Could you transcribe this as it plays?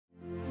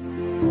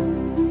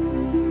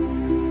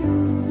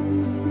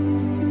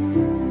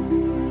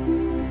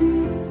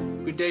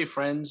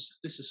friends.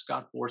 This is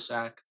Scott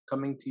Borsak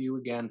coming to you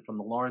again from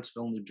the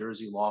Lawrenceville, New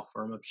Jersey law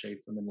firm of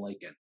Schaefer and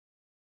Lakin.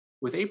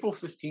 With April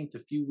 15th a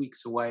few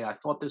weeks away, I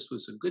thought this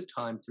was a good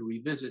time to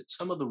revisit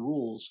some of the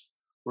rules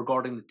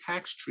regarding the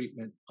tax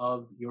treatment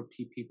of your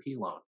PPP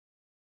loan.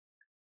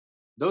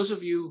 Those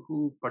of you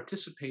who've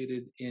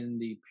participated in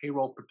the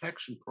payroll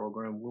protection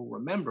program will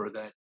remember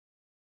that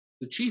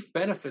the chief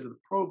benefit of the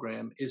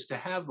program is to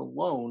have the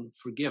loan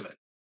forgiven.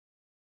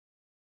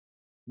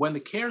 When the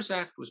CARES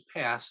Act was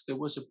passed, there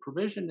was a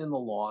provision in the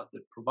law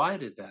that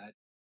provided that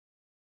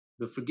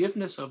the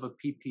forgiveness of a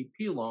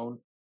PPP loan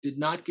did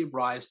not give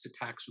rise to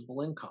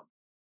taxable income.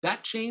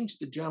 That changed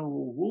the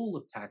general rule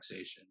of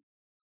taxation,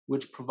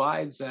 which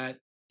provides that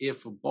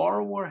if a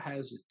borrower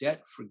has a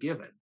debt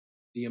forgiven,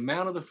 the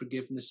amount of the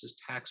forgiveness is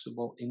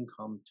taxable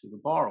income to the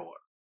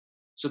borrower.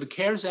 So the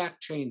CARES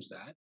Act changed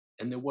that,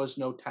 and there was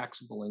no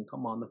taxable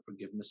income on the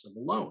forgiveness of the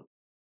loan.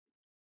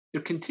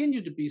 There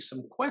continued to be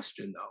some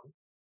question, though,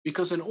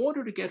 because in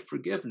order to get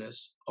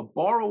forgiveness, a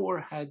borrower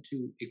had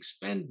to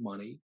expend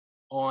money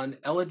on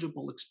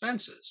eligible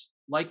expenses,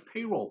 like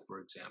payroll, for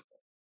example.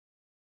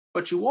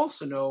 But you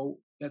also know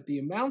that the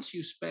amounts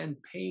you spend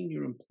paying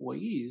your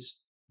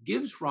employees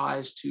gives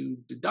rise to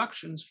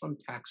deductions from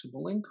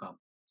taxable income.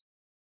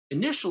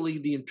 Initially,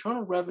 the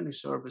Internal Revenue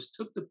Service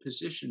took the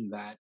position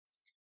that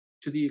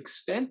to the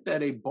extent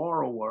that a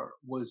borrower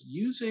was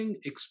using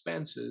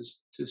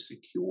expenses to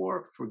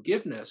secure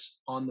forgiveness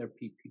on their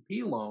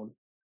PPP loan,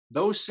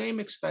 those same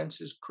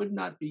expenses could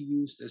not be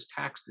used as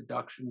tax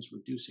deductions,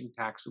 reducing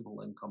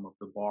taxable income of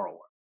the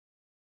borrower.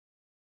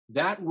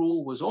 That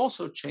rule was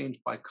also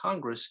changed by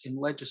Congress in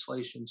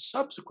legislation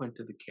subsequent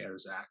to the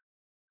CARES Act,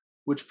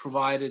 which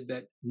provided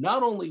that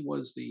not only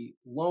was the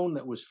loan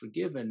that was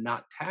forgiven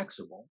not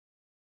taxable,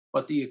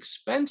 but the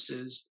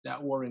expenses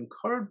that were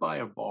incurred by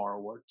a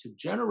borrower to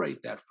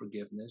generate that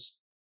forgiveness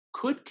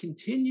could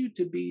continue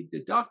to be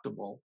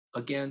deductible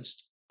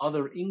against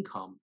other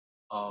income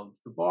of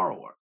the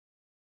borrower.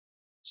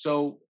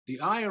 So the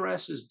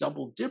IRS's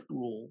double dip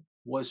rule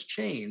was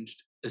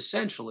changed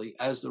essentially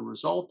as the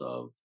result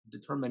of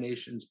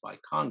determinations by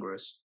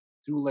Congress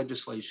through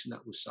legislation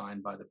that was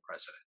signed by the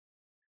president.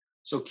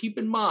 So keep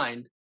in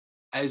mind,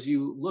 as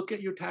you look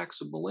at your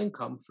taxable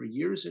income for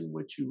years in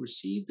which you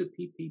received a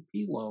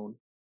PPP loan,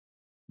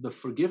 the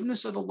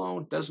forgiveness of the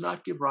loan does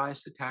not give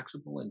rise to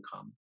taxable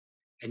income,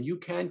 and you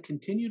can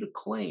continue to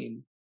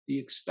claim the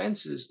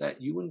expenses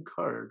that you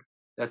incurred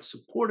that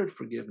supported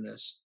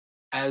forgiveness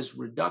as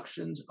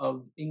reductions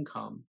of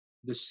income,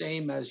 the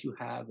same as you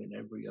have in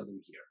every other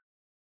year.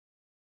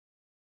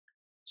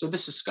 So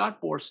this is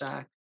Scott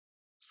Borsak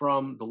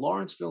from the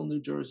Lawrenceville,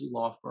 New Jersey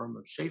law firm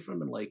of Schaefer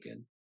and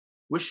Lakin,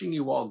 wishing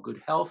you all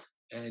good health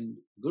and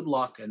good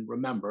luck. And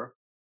remember,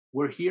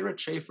 we're here at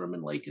Schaefer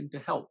and Lakin to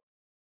help.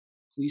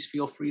 Please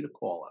feel free to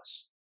call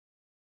us.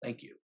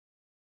 Thank you.